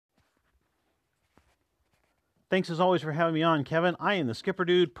Thanks as always for having me on, Kevin. I am the Skipper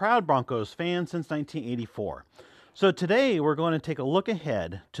Dude, proud Broncos fan since 1984. So today we're going to take a look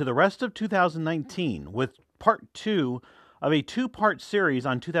ahead to the rest of 2019 with part two of a two-part series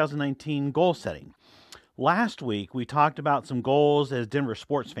on 2019 goal setting. Last week we talked about some goals as Denver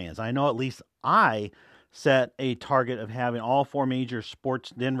sports fans. I know at least I set a target of having all four major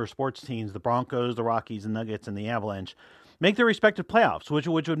Denver sports teams, the Broncos, the Rockies, the Nuggets, and the Avalanche, make their respective playoffs, which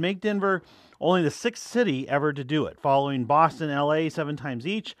would make Denver only the sixth city ever to do it, following Boston, LA 7 times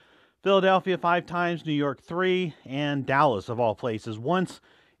each, Philadelphia 5 times, New York 3, and Dallas, of all places, once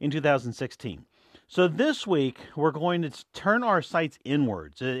in 2016. So this week, we're going to turn our sights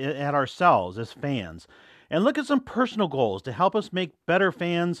inwards at ourselves as fans and look at some personal goals to help us make better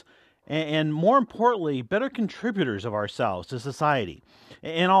fans and more importantly, better contributors of ourselves to society.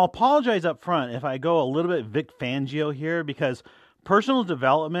 And I'll apologize up front if I go a little bit Vic Fangio here, because personal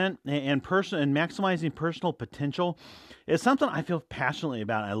development and maximizing personal potential is something I feel passionately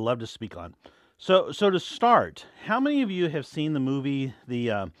about and I love to speak on. So to start, how many of you have seen the movie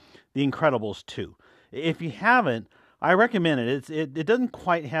The Incredibles 2? If you haven't, I recommend it. It doesn't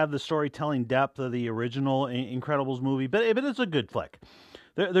quite have the storytelling depth of the original Incredibles movie, but it's a good flick.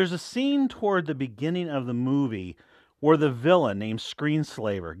 There's a scene toward the beginning of the movie where the villain named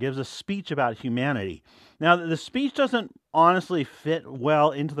Screenslaver gives a speech about humanity. Now, the speech doesn't honestly fit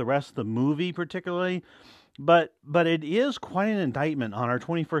well into the rest of the movie particularly, but it is quite an indictment on our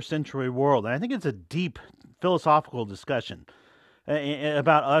 21st century world. And I think it's a deep philosophical discussion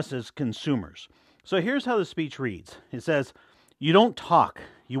about us as consumers. So here's how the speech reads. It says, "You don't talk,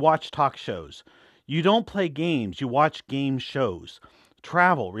 you watch talk shows. You don't play games, you watch game shows.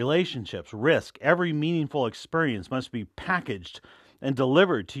 Travel, relationships, risk, every meaningful experience must be packaged and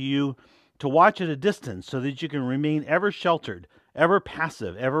delivered to you to watch at a distance so that you can remain ever sheltered, ever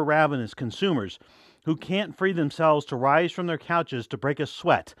passive, ever ravenous consumers who can't free themselves to rise from their couches to break a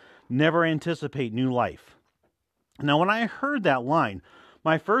sweat, never anticipate new life." Now, when I heard that line,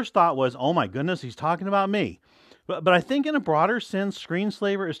 my first thought was, oh my goodness, he's talking about me. But I think in a broader sense,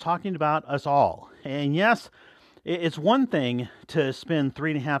 Screenslaver is talking about us all. And yes, it's one thing to spend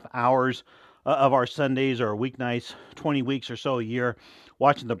 3.5 hours of our Sundays or weeknights, 20 weeks or so a year,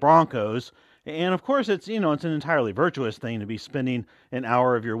 watching the Broncos. And of course, it's an entirely virtuous thing to be spending an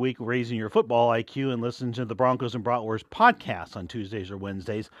hour of your week raising your football IQ and listening to the Broncos and Bratwurst podcasts on Tuesdays or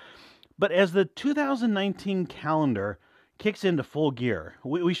Wednesdays. But as the 2019 calendar kicks into full gear,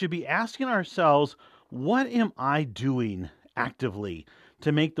 we should be asking ourselves, what am I doing actively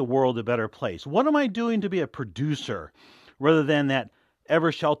to make the world a better place? What am I doing to be a producer rather than that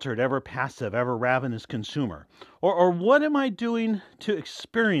ever sheltered, ever passive, ever ravenous consumer? Or what am I doing to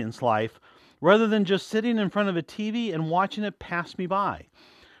experience life rather than just sitting in front of a TV and watching it pass me by?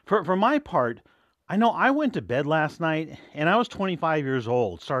 For my part, I know I went to bed last night and I was 25 years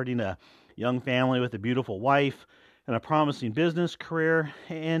old, starting a young family with a beautiful wife and a promising business career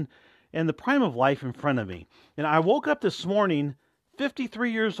and the prime of life in front of me. And I woke up this morning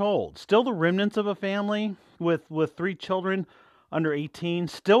 53 years old, still the remnants of a family with 3 children under 18,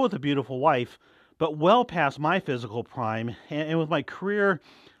 still with a beautiful wife, but well past my physical prime and with my career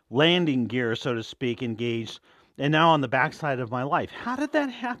landing gear, so to speak, engaged, and now on the backside of my life. How did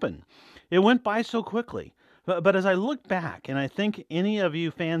that happen? It went by so quickly. But as I look back, and I think any of you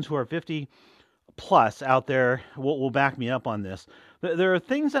fans who are 50 plus out there will back me up on this, there are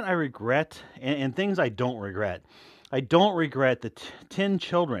things that I regret and things I don't regret. I don't regret the 10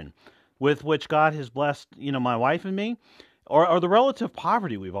 children with which God has blessed, my wife and me, or the relative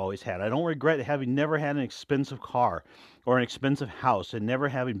poverty we've always had. I don't regret having never had an expensive car or an expensive house and never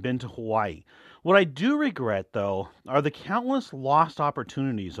having been to Hawaii. What I do regret, though, are the countless lost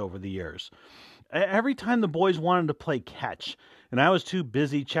opportunities over the years. Every time the boys wanted to play catch, and I was too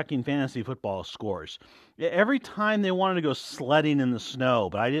busy checking fantasy football scores. Every time they wanted to go sledding in the snow,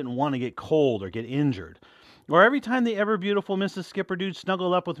 but I didn't want to get cold or get injured. Or every time the ever beautiful Mrs. Skipper Dude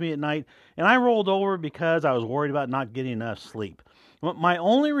snuggled up with me at night, and I rolled over because I was worried about not getting enough sleep. My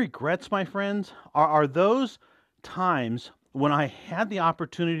only regrets, my friends, are those times when I had the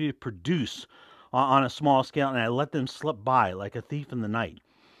opportunity to produce on a small scale, and I let them slip by like a thief in the night.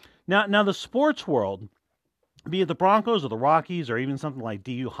 Now the sports world, be it the Broncos or the Rockies or even something like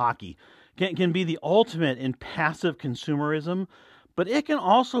DU hockey, can be the ultimate in passive consumerism, but it can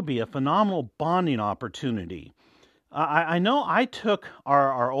also be a phenomenal bonding opportunity. I know I took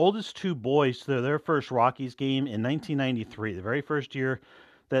our oldest 2 boys to their first Rockies game in 1993, the very first year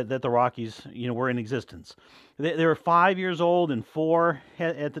that the Rockies were in existence. They were 5 years old and 4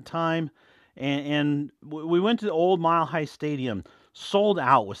 at the time, and we went to the old Mile High Stadium sold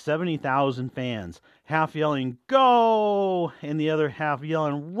out with 70,000 fans, half yelling, "Go!" and the other half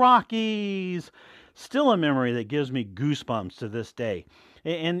yelling, "Rockies!" Still a memory that gives me goosebumps to this day.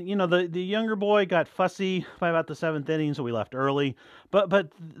 And the younger boy got fussy by about the seventh inning, so we left early.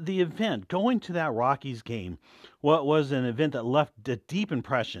 But the event, going to that Rockies game, what was an event that left a deep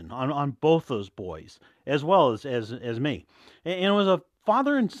impression on both those boys, as well as me. And it was a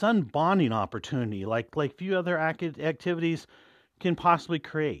father and son bonding opportunity, like few other activities can possibly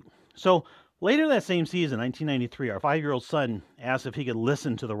create. So later that same season, 1993, our 5-year-old son asked if he could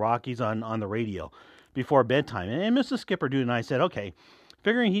listen to the Rockies on the radio before bedtime. And Mrs. Skipperdude and I said, okay,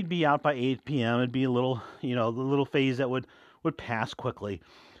 figuring he'd be out by 8 p.m. It'd be a little, the little phase that would pass quickly.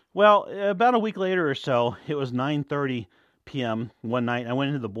 Well, about a week later or so, it was 9:30 p.m. one night. I went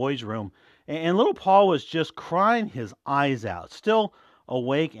into the boys' room, and little Paul was just crying his eyes out, still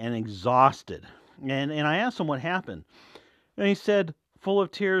awake and exhausted. And I asked him what happened. And he said, full of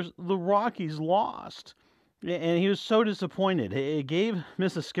tears, "The Rockies lost." And he was so disappointed. It gave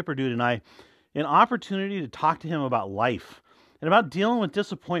Mrs. Skipperdude and I an opportunity to talk to him about life and about dealing with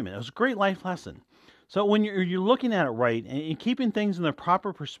disappointment. It was a great life lesson. So when you're looking at it right and keeping things in the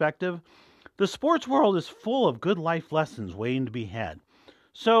proper perspective, the sports world is full of good life lessons waiting to be had.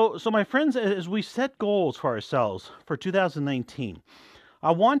 So my friends, as we set goals for ourselves for 2019,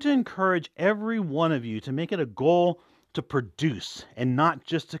 I want to encourage every one of you to make it a goal to produce and not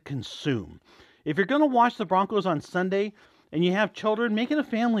just to consume. If you're going to watch the Broncos on Sunday and you have children, make it a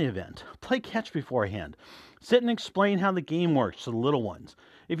family event. Play catch beforehand. Sit and explain how the game works to the little ones.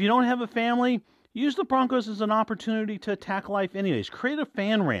 If you don't have a family, use the Broncos as an opportunity to attack life anyways. Create a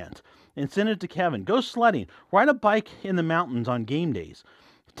fan rant and send it to Kevin. Go sledding. Ride a bike in the mountains on game days.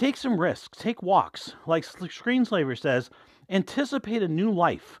 Take some risks. Take walks. Like Screenslaver says, anticipate a new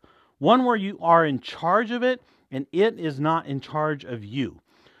life. One where you are in charge of it and it is not in charge of you.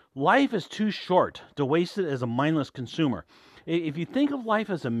 Life is too short to waste it as a mindless consumer. If you think of life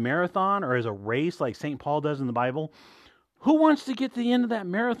as a marathon or as a race like St. Paul does in the Bible, who wants to get to the end of that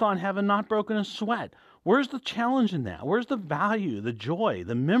marathon having not broken a sweat? Where's the challenge in that? Where's the value, the joy,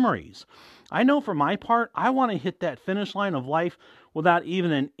 the memories? I know for my part, I want to hit that finish line of life without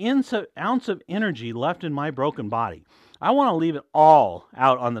even an ounce of energy left in my broken body. I want to leave it all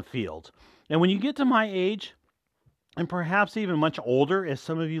out on the field. And when you get to my age, and perhaps even much older, as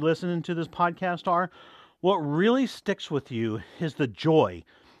some of you listening to this podcast are, what really sticks with you is the joy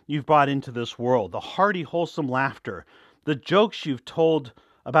you've brought into this world, the hearty, wholesome laughter, the jokes you've told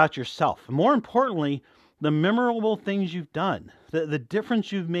about yourself, and more importantly, the memorable things you've done, the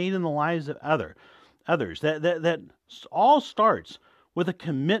difference you've made in the lives of others. That all starts with a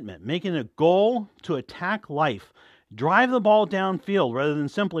commitment, making a goal to attack life, drive the ball downfield rather than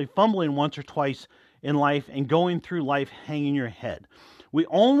simply fumbling once or twice in life and going through life hanging your head. We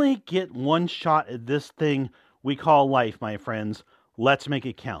only get one shot at this thing we call life, my friends. Let's make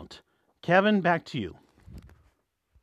it count. Kevin, back to you.